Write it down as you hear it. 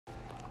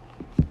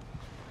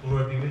The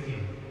Lord be with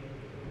you.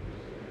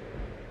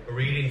 A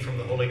reading from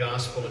the Holy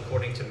Gospel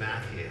according to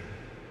Matthew.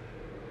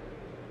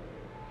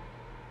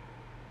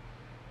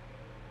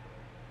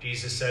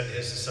 Jesus said to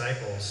his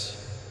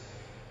disciples,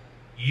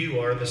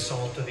 "You are the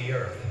salt of the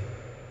earth.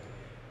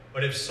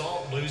 But if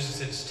salt loses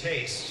its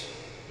taste,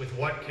 with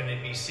what can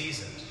it be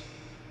seasoned?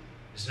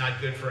 It's not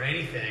good for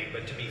anything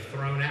but to be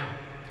thrown out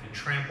and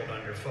trampled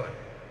underfoot.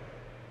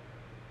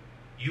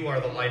 You are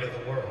the light of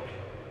the world.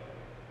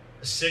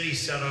 A city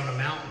set on a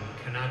mountain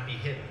cannot be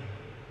hidden,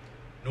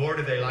 nor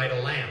do they light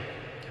a lamp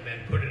and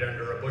then put it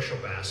under a bushel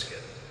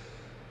basket.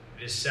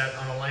 It is set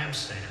on a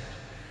lampstand,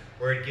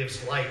 where it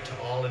gives light to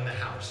all in the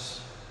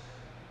house.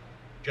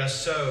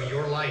 Just so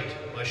your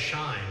light must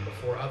shine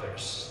before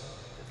others,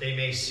 that they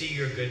may see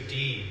your good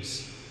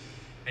deeds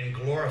and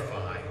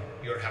glorify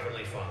your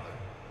heavenly Father."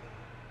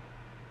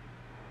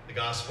 The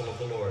Gospel of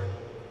the Lord.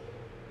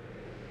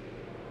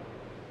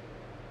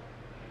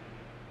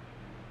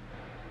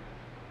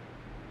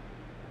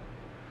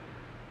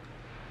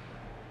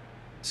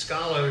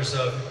 Scholars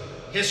of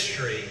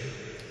history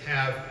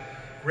have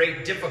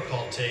great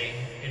difficulty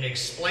in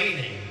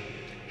explaining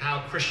how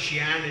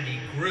Christianity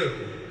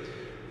grew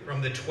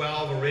from the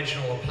 12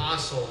 original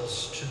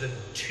apostles to the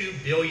 2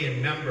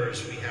 billion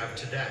members we have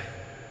today.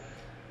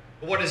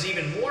 But what is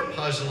even more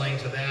puzzling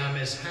to them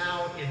is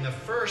how in the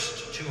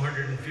first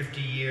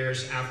 250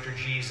 years after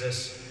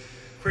Jesus,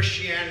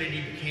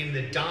 Christianity became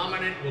the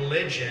dominant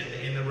religion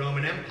in the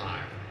Roman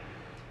Empire,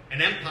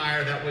 an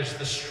empire that was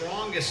the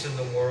strongest in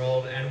the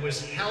world and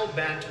was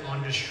hell-bent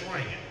on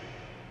destroying it.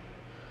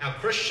 Now,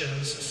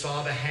 Christians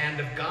saw the hand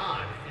of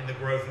God in the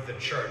growth of the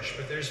church,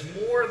 but there's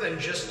more than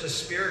just a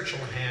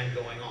spiritual hand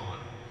going on.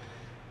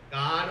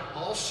 God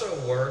also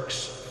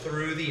works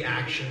through the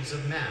actions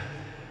of men.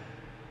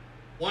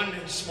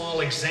 One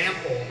small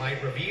example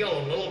might reveal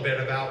a little bit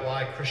about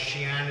why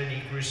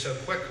Christianity grew so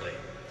quickly.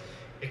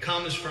 It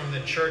comes from the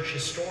church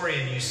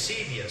historian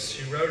Eusebius,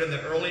 who wrote in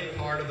the early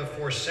part of the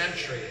 4th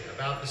century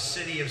about the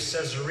city of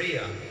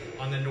Caesarea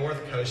on the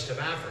north coast of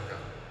Africa.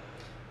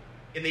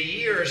 In the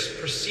years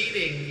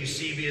preceding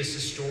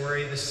Eusebius'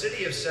 story, the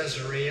city of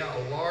Caesarea,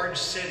 a large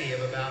city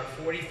of about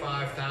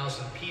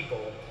 45,000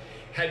 people,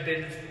 had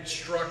been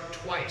struck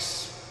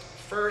twice,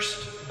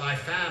 first by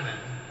famine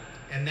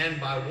and then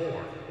by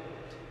war.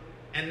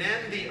 And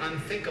then the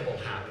unthinkable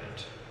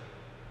happened.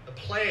 The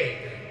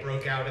plague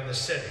broke out in the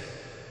city.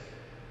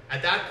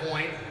 At that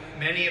point,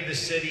 many of the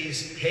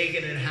city's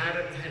pagan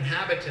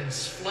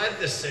inhabitants fled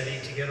the city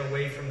to get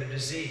away from the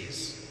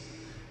disease.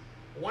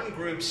 One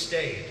group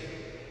stayed,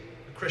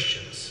 the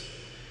Christians.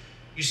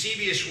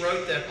 Eusebius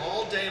wrote that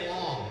all day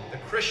long, the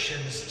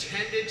Christians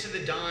tended to the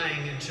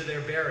dying and to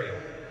their burial,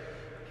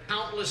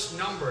 countless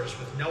numbers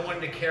with no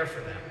one to care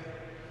for them.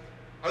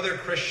 Other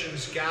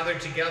Christians gathered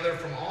together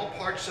from all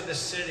parts of the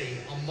city,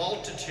 a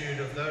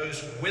multitude of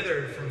those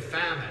withered from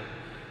famine,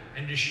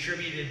 and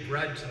distributed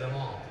bread to them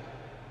all.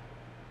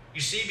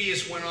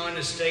 Eusebius went on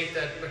to state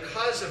that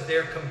because of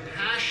their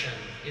compassion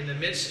in the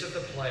midst of the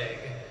plague,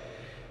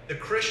 the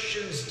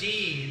Christians'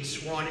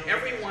 deeds were on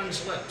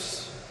everyone's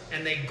lips,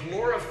 and they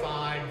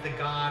glorified the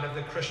God of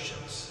the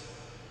Christians.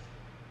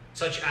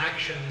 Such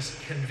actions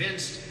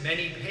convinced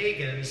many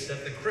pagans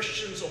that the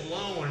Christians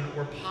alone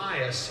were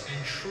pious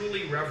and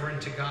truly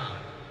reverent to God.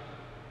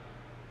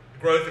 The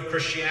growth of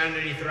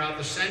Christianity throughout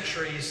the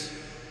centuries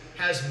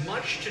has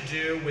much to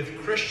do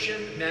with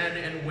Christian men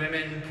and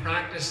women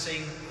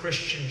practicing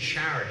Christian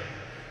charity,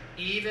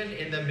 even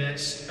in the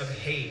midst of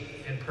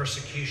hate and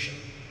persecution.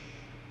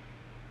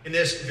 In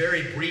this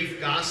very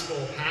brief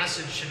gospel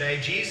passage today,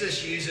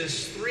 Jesus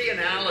uses 3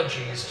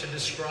 analogies to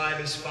describe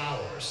his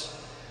followers.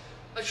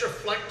 Let's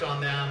reflect on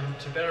them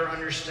to better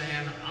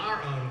understand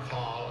our own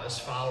call as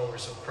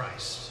followers of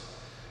Christ.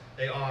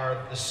 They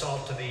are the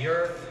salt of the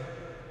earth,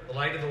 the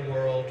light of the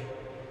world,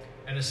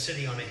 and a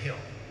city on a hill.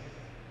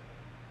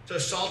 So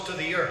salt of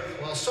the earth.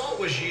 Well, salt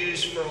was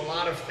used for a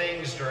lot of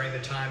things during the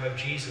time of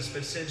Jesus,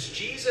 but since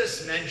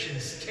Jesus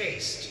mentions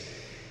taste,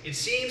 it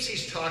seems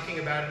he's talking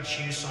about its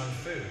use on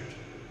food.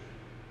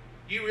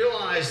 You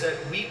realize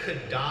that we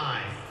could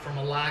die from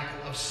a lack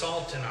of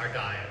salt in our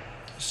diet.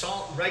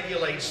 Salt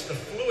regulates the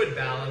fluid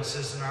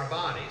balances in our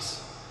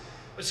bodies.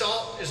 But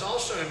salt is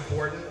also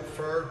important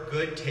for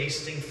good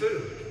tasting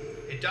food.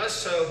 It does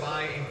so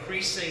by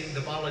increasing the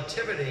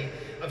volatility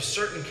of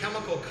certain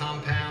chemical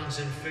compounds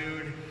in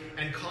food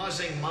and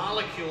causing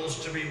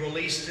molecules to be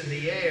released in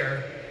the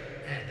air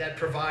that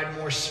provide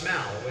more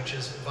smell, which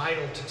is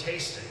vital to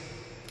tasting.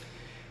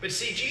 But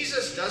see,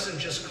 Jesus doesn't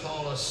just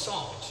call us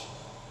salt.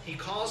 He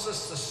calls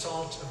us the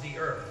salt of the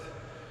earth.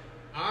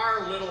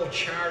 Our little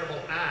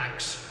charitable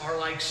acts are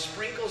like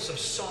sprinkles of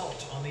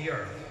salt on the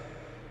earth.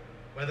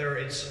 Whether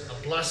it's a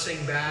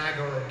blessing bag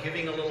or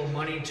giving a little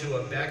money to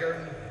a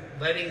beggar,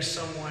 letting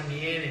someone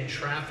in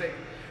traffic,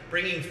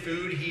 bringing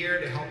food here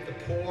to help the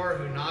poor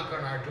who knock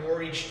on our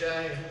door each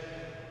day,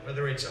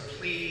 whether it's a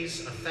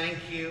please, a thank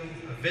you,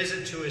 a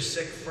visit to a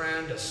sick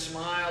friend, a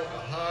smile, a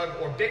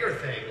hug, or bigger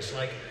things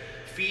like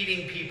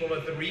feeding people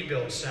at the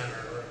Rebuild Center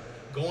or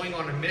going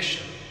on a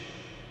mission.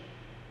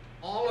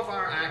 All of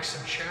our actions acts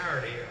of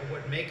charity are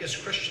what make us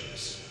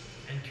Christians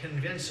and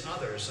convince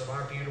others of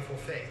our beautiful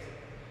faith.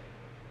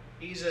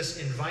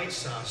 Jesus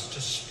invites us to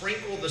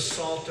sprinkle the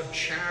salt of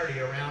charity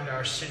around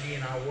our city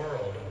and our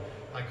world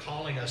by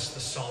calling us the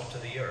salt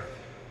of the earth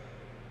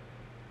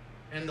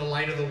and the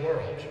light of the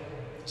world.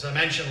 As I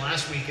mentioned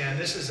last weekend,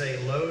 this is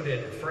a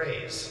loaded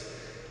phrase.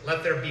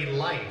 Let there be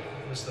light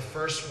was the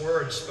first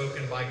word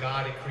spoken by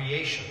God at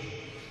creation.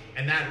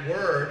 And that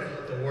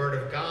word, the word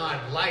of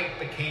God, light,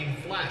 became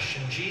flesh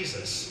in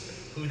Jesus,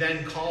 who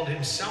then called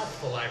himself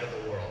the light of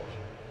the world.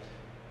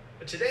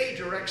 But today he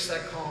directs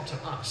that call to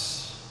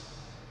us.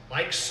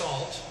 Like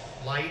salt,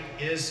 light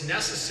is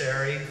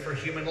necessary for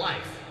human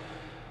life.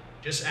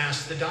 Just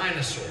ask the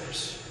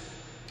dinosaurs.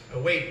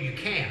 Oh wait, you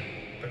can't,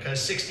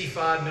 because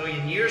 65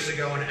 million years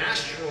ago an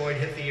asteroid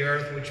hit the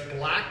earth which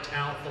blacked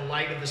out the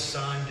light of the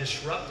sun,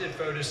 disrupted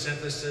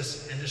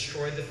photosynthesis, and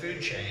destroyed the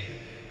food chain,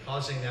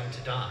 causing them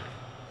to die.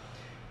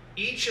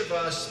 Each of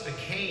us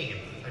became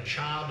a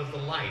child of the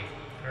light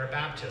at our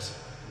baptism.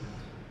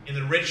 In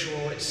the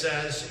ritual it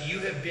says, you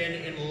have been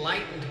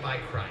enlightened by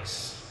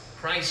Christ.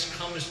 Christ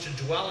comes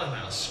to dwell in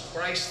us.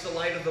 Christ, the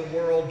light of the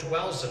world,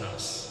 dwells in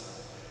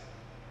us.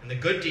 And the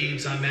good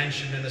deeds I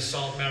mentioned in the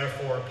salt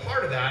metaphor are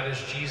part of that,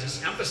 as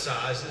Jesus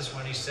emphasizes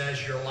when he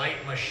says, your light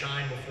must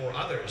shine before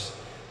others,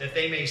 that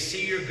they may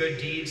see your good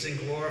deeds and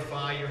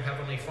glorify your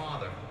heavenly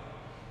Father.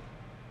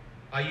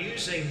 By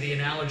using the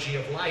analogy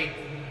of light,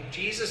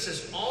 Jesus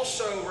is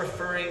also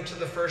referring to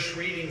the first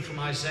reading from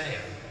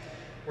Isaiah,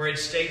 where it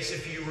states,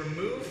 if you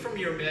remove from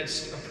your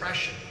midst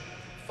oppression,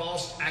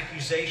 false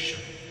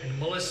accusation, and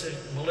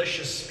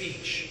malicious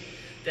speech,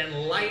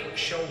 then light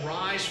shall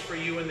rise for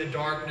you in the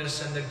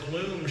darkness, and the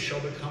gloom shall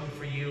become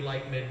for you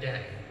like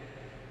midday.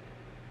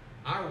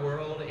 Our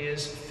world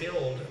is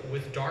filled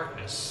with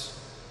darkness,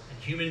 and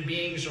human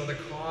beings are the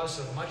cause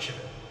of much of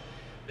it.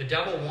 The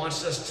devil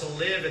wants us to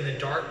live in the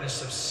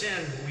darkness of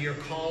sin, but we are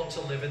called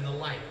to live in the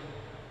light.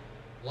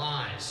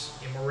 Lies,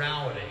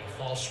 immorality,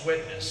 false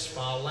witness,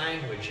 foul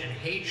language, and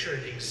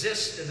hatred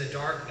exist in the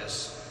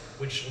darkness,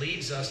 which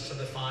leads us to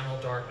the final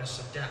darkness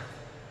of death.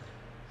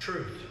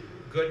 Truth,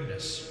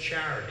 goodness,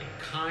 charity,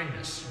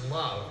 kindness, and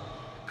love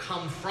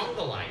come from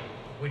the light,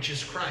 which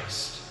is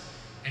Christ,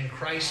 and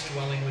Christ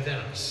dwelling within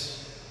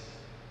us.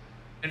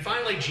 And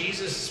finally,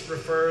 Jesus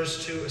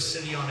refers to a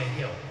city on a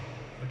hill,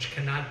 which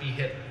cannot be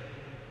hidden.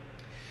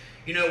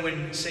 You know,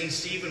 when St.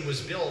 Stephen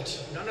was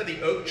built, none of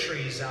the oak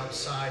trees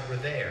outside were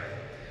there.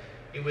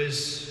 It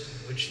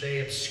was, which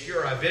they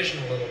obscure our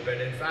vision a little bit.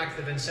 In fact,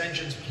 the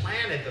Vincentians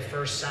planted the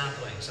first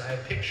saplings. I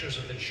have pictures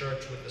of the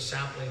church with the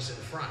saplings in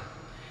front.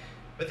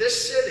 But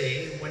this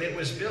city, when it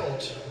was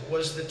built,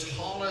 was the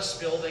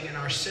tallest building in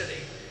our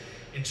city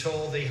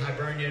until the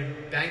Hibernian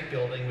Bank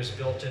building was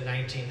built in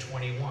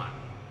 1921.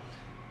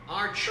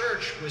 Our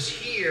church was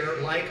here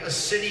like a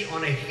city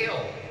on a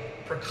hill,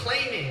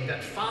 proclaiming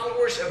that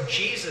followers of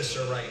Jesus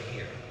are right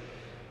here.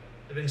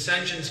 The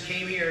Vincentians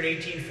came here in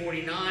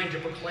 1849 to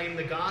proclaim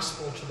the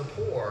gospel to the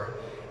poor,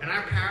 and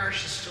our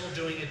parish is still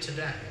doing it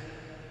today.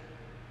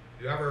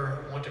 If you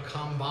ever want to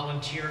come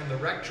volunteer in the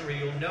rectory,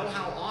 you'll know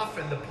how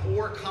often the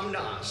poor come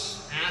to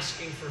us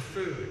asking for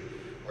food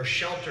or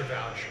shelter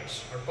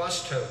vouchers or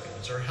bus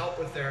tokens or help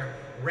with their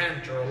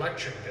rent or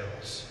electric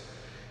bills.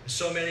 And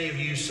so many of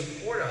you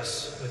support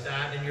us with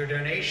that in your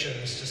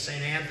donations to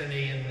St.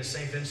 Anthony and the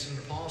St. Vincent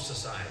de Paul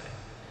Society.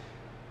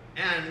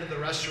 And the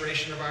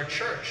restoration of our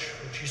church,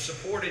 which you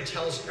supported,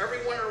 tells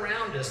everyone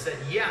around us that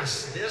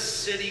yes, this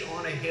city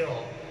on a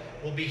hill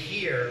will be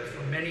here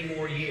for many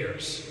more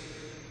years.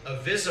 A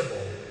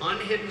visible,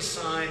 unhidden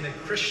sign that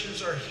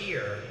Christians are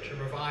here to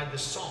provide the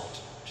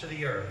salt to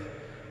the earth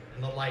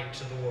and the light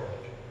to the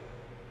world.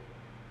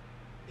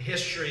 The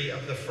history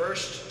of the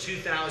first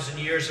 2,000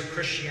 years of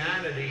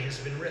Christianity has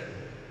been written.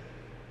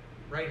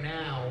 Right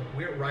now,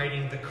 we're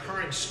writing the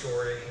current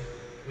story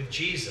with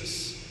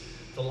Jesus,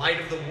 the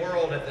light of the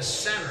world at the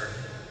center,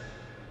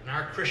 and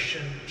our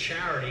Christian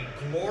charity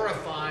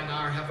glorifying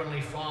our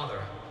Heavenly Father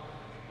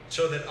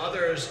so that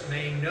others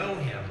may know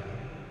him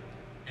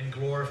and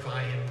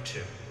glorify him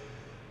too.